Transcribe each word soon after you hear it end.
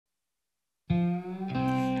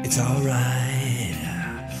It's alright,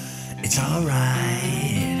 it's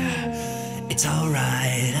alright, it's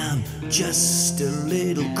alright, I'm just a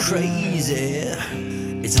little crazy.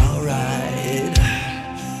 It's alright,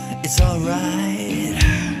 it's alright,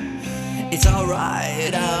 it's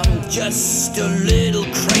alright, I'm just a little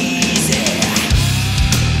crazy.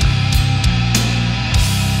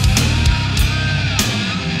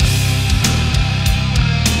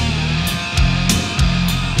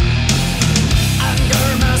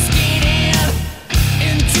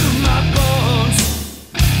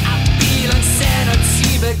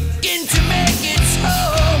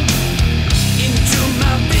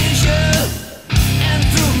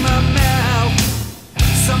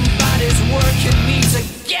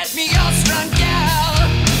 Get me all strung out.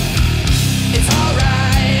 It's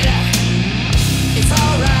alright, it's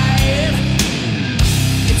alright,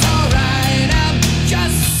 it's alright, I'm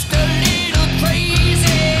just a little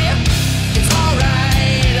crazy. It's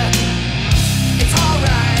alright, it's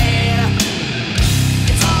alright,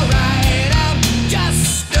 it's alright, I'm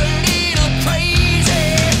just a little crazy.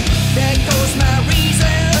 There goes my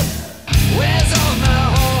reason, where's all my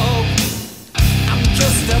hope? I'm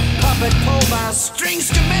just a puppet, pull my strings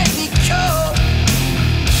to make me cold.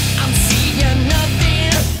 I'm seeing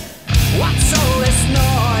nothing. What's all this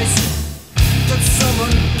noise? Could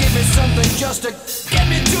someone give me something just to get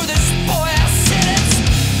me through this 4-hour sentence?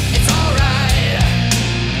 It's alright.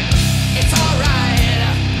 It's alright.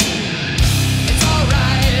 It's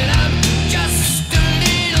alright. I'm just a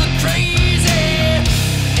little crazy.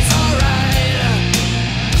 It's alright.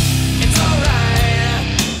 It's alright.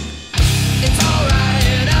 It's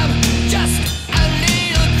alright. I'm just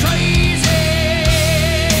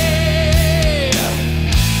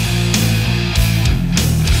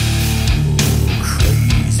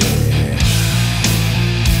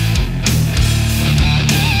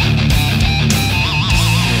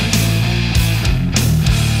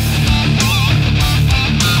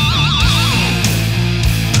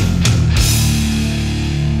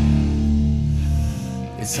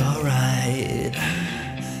It's alright,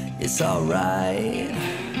 it's alright,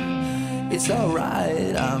 it's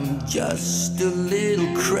alright, I'm just a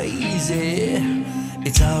little crazy.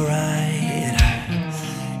 It's alright,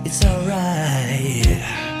 it's alright,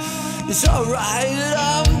 it's alright,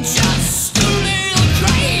 I'm just